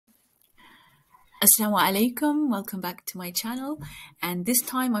Assalamu alaikum, welcome back to my channel, and this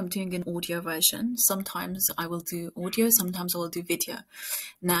time I'm doing an audio version. Sometimes I will do audio, sometimes I will do video.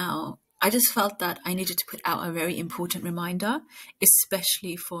 Now, I just felt that I needed to put out a very important reminder,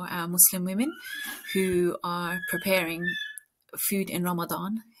 especially for our Muslim women who are preparing food in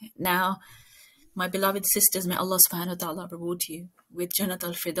Ramadan. Now, my beloved sisters, may Allah subhanahu wa ta'ala reward you with Jannat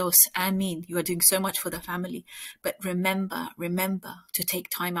al-Firdaus. Ameeen. You are doing so much for the family. But remember to take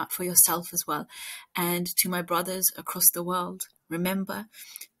time out for yourself as well. And to my brothers across the world, remember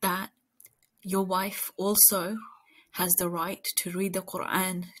that your wife also has the right to read the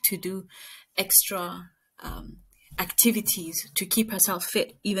Quran, to do extra activities to keep herself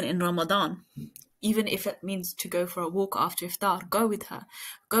fit, even in Ramadan. Even if it means to go for a walk after iftar, go with her,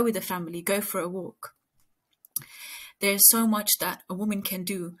 go with the family, go for a walk. There's so much that a woman can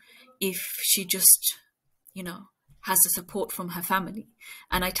do if she just, has the support from her family.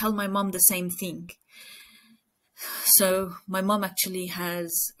 And I tell my mom the same thing. So my mom actually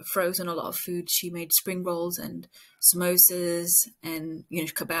has frozen a lot of food. She made spring rolls and samosas and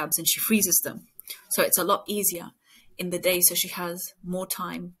kebabs, and she freezes them. So it's a lot easier in the day, so she has more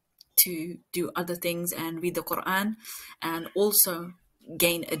time to do other things and read the Quran and also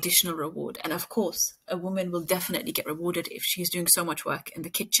gain additional reward. And of course, a woman will definitely get rewarded if she's doing so much work in the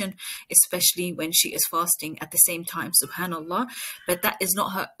kitchen, especially when she is fasting at the same time, subhanallah. But that is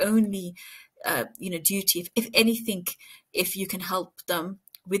not her only duty. If anything, if you can help them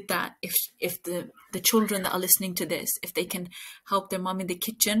with that, if the children that are listening to this, if they can help their mom in the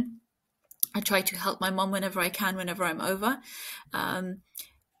kitchen, I try to help my mom whenever I can, whenever I'm over,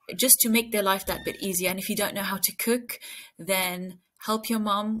 just to make their life that bit easier. And if you don't know how to cook, then help your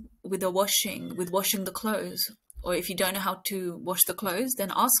mom with washing the clothes. Or if you don't know how to wash the clothes,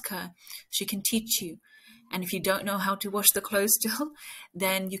 then ask her. She can teach you. And if you don't know how to wash the clothes still,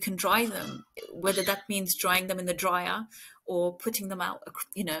 then you can dry them, whether that means drying them in the dryer or putting them out,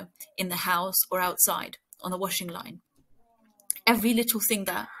 in the house or outside on the washing line. Every little thing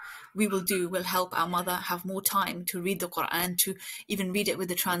that we will do will help our mother have more time to read the Quran, to even read it with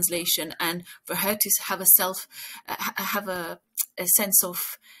the translation, and for her to have a sense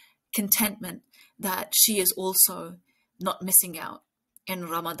of contentment that she is also not missing out in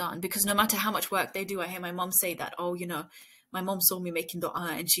Ramadan. Because no matter how much work they do, I hear my mom say that, my mom saw me making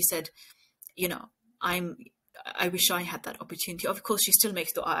dua and she said, I wish I had that opportunity. Of course, she still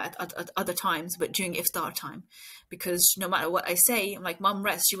makes dua at other times, but during iftar time, because no matter what I say, I'm like, Mom,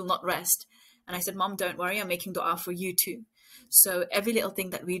 rest. She will not rest. And I said, Mom, don't worry, I'm making dua for you too. So every little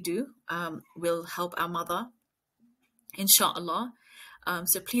thing that we do will help our mother, inshallah.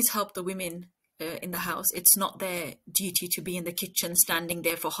 So please help the women in the house. It's not their duty to be in the kitchen standing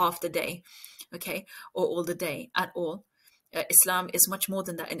there for half the day, okay, or all the day at all. Islam is much more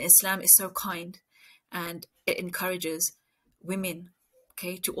than that, and Islam is so kind, and it encourages women,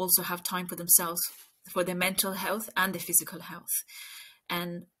 okay, to also have time for themselves, for their mental health and their physical health.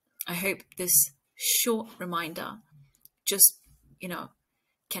 And I hope this short reminder just,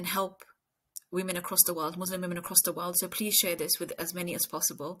 can help women across the world, Muslim women across the world. So please share this with as many as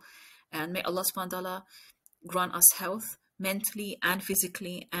possible. And may Allah subhanahu wa ta'ala grant us health mentally and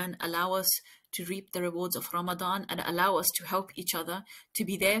physically, and allow us to reap the rewards of Ramadan, and allow us to help each other, to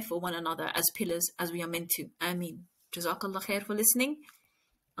be there for one another as pillars, as we are meant to. Ameen. Jazakallah khair for listening.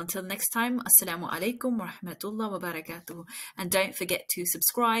 Until next time, Assalamu alaikum wa rahmatullah wa barakatuh. And don't forget to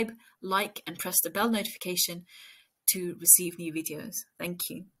subscribe, like, and press the bell notification to receive new videos. Thank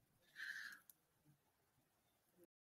you.